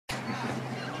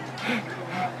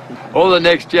all the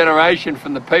next generation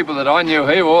from the people that I knew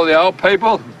here, all the old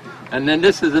people, and then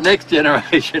this is the next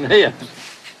generation here.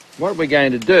 What we're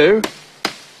going to do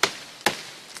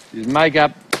is make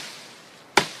up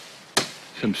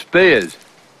some spears,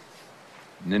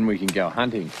 and then we can go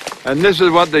hunting. And this is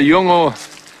what the Yungo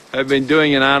have been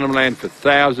doing in Arnhem Land for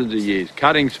thousands of years,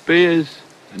 cutting spears,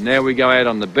 and now we go out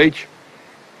on the beach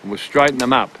and we'll straighten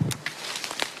them up.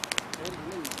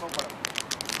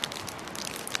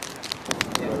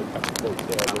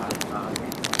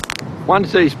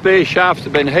 Once these spear shafts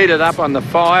have been heated up on the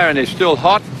fire and they're still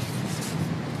hot,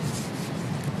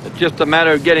 it's just a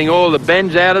matter of getting all the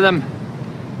bends out of them,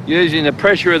 using the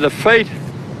pressure of the feet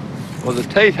or the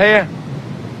teeth here,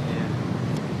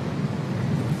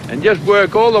 and just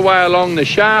work all the way along the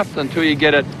shaft until you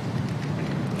get it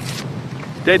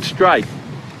dead straight,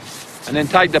 and then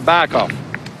take the bark off.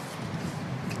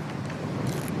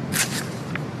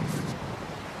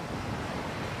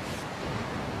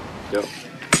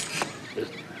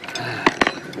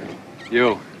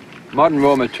 Modern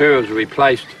raw materials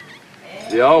replaced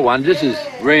the old ones. This is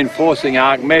reinforcing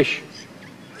arc mesh,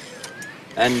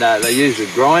 and they use a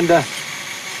grinder,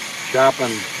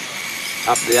 sharpen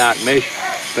up the arc mesh,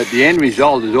 but the end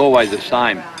result is always the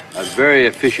same, a very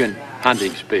efficient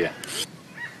hunting spear.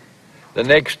 The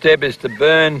next step is to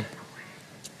burn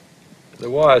the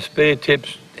wire spear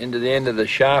tips into the end of the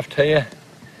shaft here,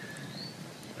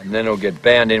 and then it'll get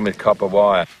bound in with copper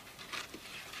wire.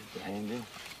 Put the hand in,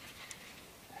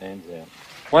 hands out.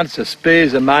 Once the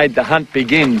spears are made, the hunt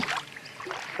begins.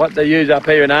 What they use up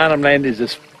here in Arnhem Land is a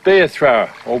spear thrower,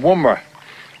 or woomera.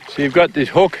 So you've got this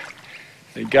hook,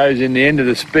 it goes in the end of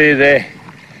the spear there,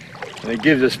 and it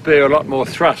gives the spear a lot more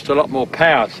thrust, a lot more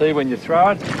power. See when you throw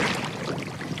it?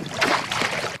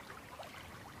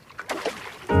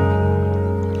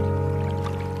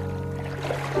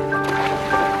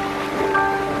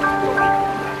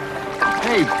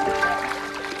 Hey!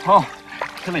 Oh,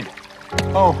 come in.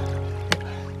 Oh.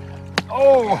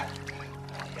 Oh!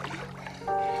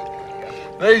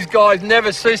 These guys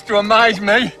never cease to amaze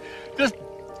me. Just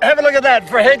have a look at that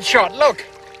for a headshot. Look!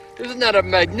 Isn't that a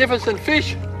magnificent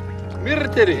fish?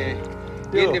 Mirteri.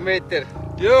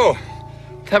 Yo!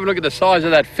 Have a look at the size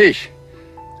of that fish.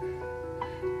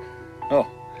 Oh,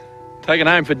 taking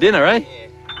home for dinner, eh?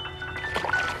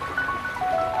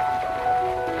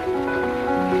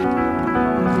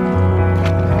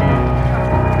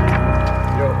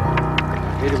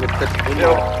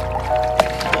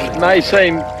 It may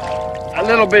seem a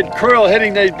little bit cruel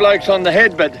hitting these blokes on the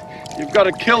head, but you've got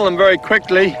to kill them very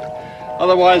quickly,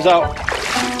 otherwise they'll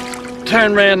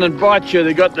turn round and bite you.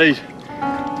 They've got these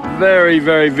very,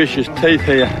 very vicious teeth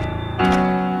here.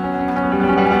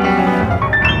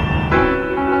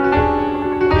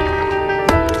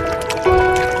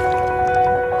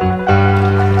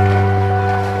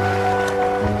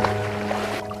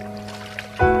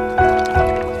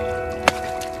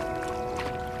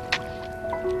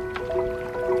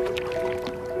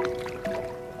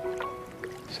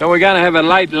 So we're going to have a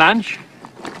late lunch.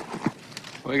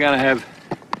 We're going to have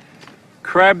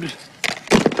crabs,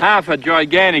 half a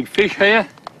gigantic fish here,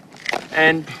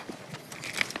 and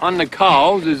on the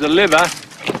coals is the liver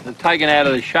that's taken out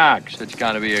of the sharks. It's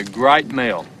going to be a great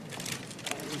meal.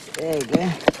 There you go.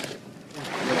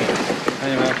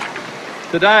 Anyway,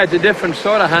 today it's a different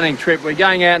sort of hunting trip. We're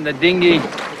going out in the dinghy.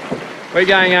 We're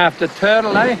going after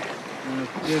turtle, eh?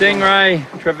 Stingray,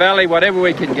 trevally, whatever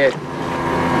we can get.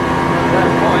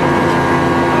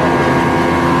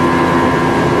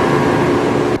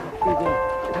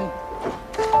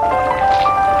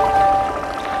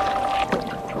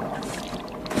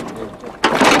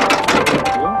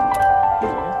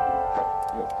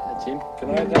 Can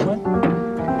I have that one?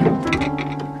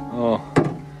 Oh.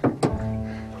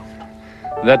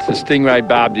 That's the stingray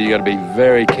barb that you've got to be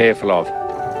very careful of.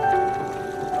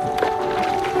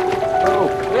 Oh,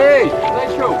 hey,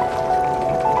 let's go.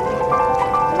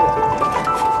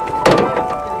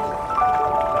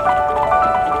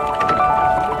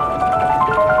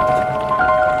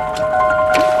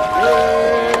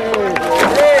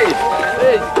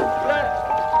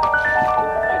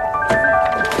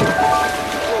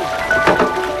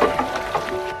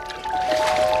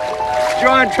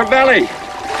 Giant trevally.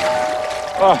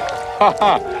 Oh, ha,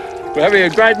 ha. We're having a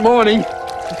great morning.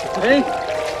 Eh?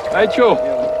 Rachel?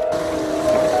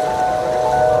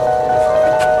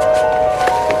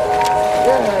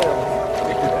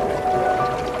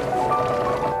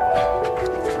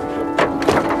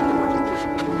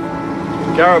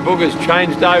 Garabooga's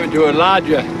changed over to a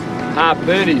larger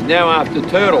harpoon. He's now after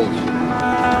turtles.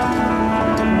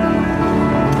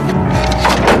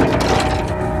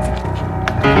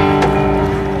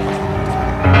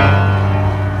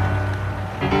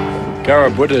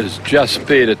 Sharabutta's just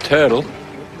speared a turtle.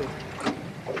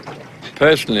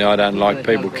 Personally, I don't like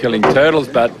people killing turtles,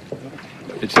 but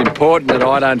it's important that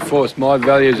I don't force my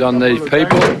values on these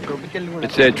people.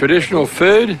 It's their traditional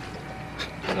food,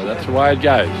 so that's the way it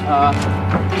goes.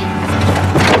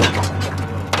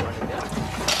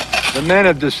 The men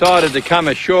have decided to come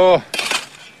ashore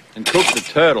and cook the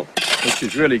turtle, which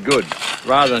is really good.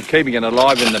 Rather than keeping it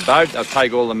alive in the boat, they'll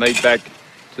take all the meat back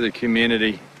to the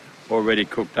community already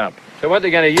cooked up. So what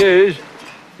they're going to use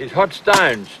is hot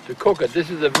stones to cook it. This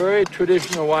is a very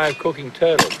traditional way of cooking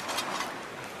turtles.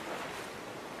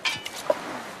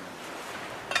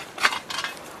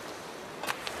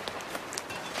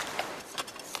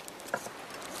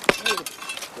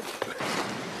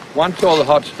 Once all the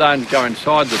hot stones go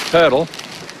inside the turtle,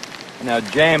 now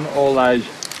jam all those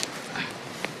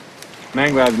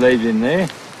mangrove leaves in there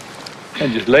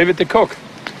and just leave it to cook.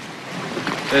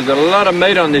 There's a lot of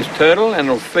meat on this turtle and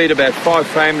it'll feed about 5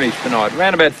 families tonight,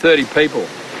 around about 30 people.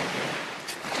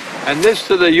 And this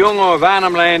to the Yolngu of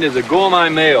Arnhem Land is a gourmet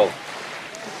meal.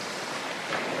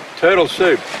 Turtle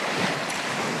soup.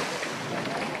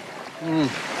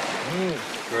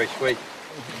 Very sweet.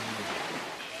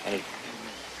 And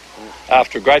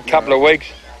after a great couple of weeks,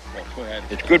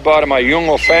 it's goodbye to my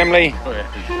Yolngu family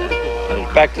and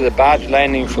it's back to the barge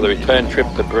landing for the return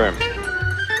trip to Broome.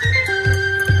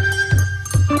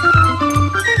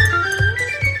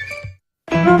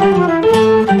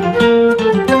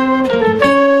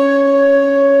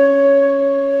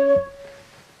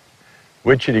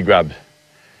 Witchetty grubs.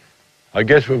 I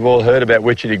guess we've all heard about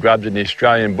witchetty grubs in the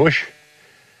Australian bush,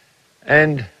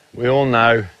 and we all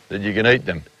know that you can eat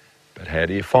them. But how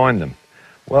do you find them?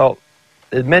 Well,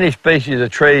 there's many species of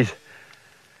trees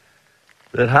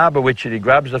that harbour witchetty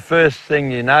grubs. The first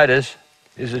thing you notice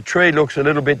is the tree looks a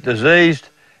little bit diseased,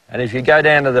 and if you go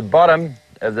down to the bottom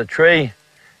of the tree,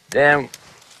 down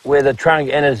where the trunk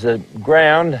enters the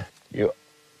ground, you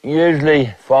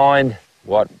usually find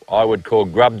what I would call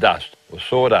grub dust or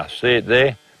sawdust. See it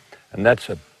there? And that's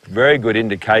a very good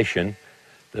indication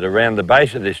that around the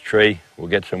base of this tree we'll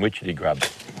get some witchetty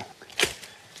grubs.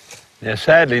 Now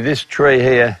sadly this tree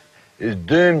here is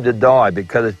doomed to die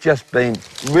because it's just been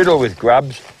riddled with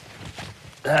grubs.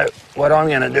 So what I'm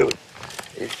going to do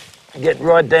is get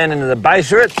right down into the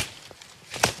base of it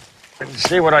and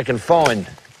see what I can find.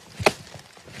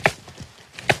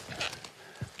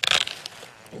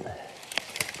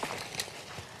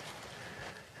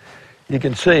 You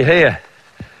can see here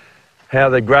how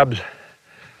the grubs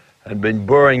had been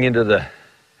boring into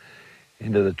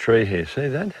the tree here. See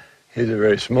that? Here's a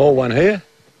very small one here.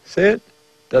 See it?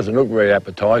 Doesn't look very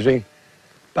appetising,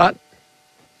 but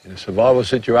in a survival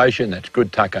situation, that's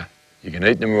good tucker. You can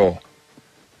eat them raw.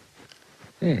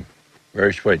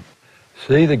 Very sweet.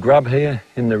 See the grub here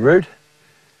in the root?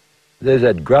 There's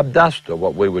that grub dust, or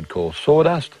what we would call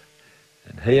sawdust.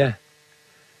 And here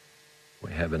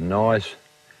we have a nice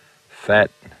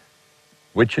fat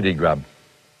witchetty grub.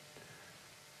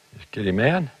 Just get him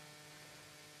out.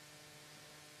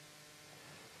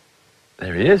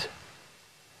 There he is.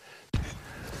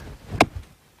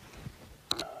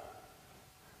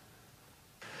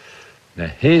 Now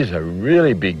here's a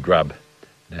really big grub.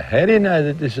 Now how do you know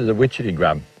that this is a witchetty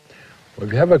grub? Well,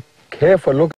 if you have a careful look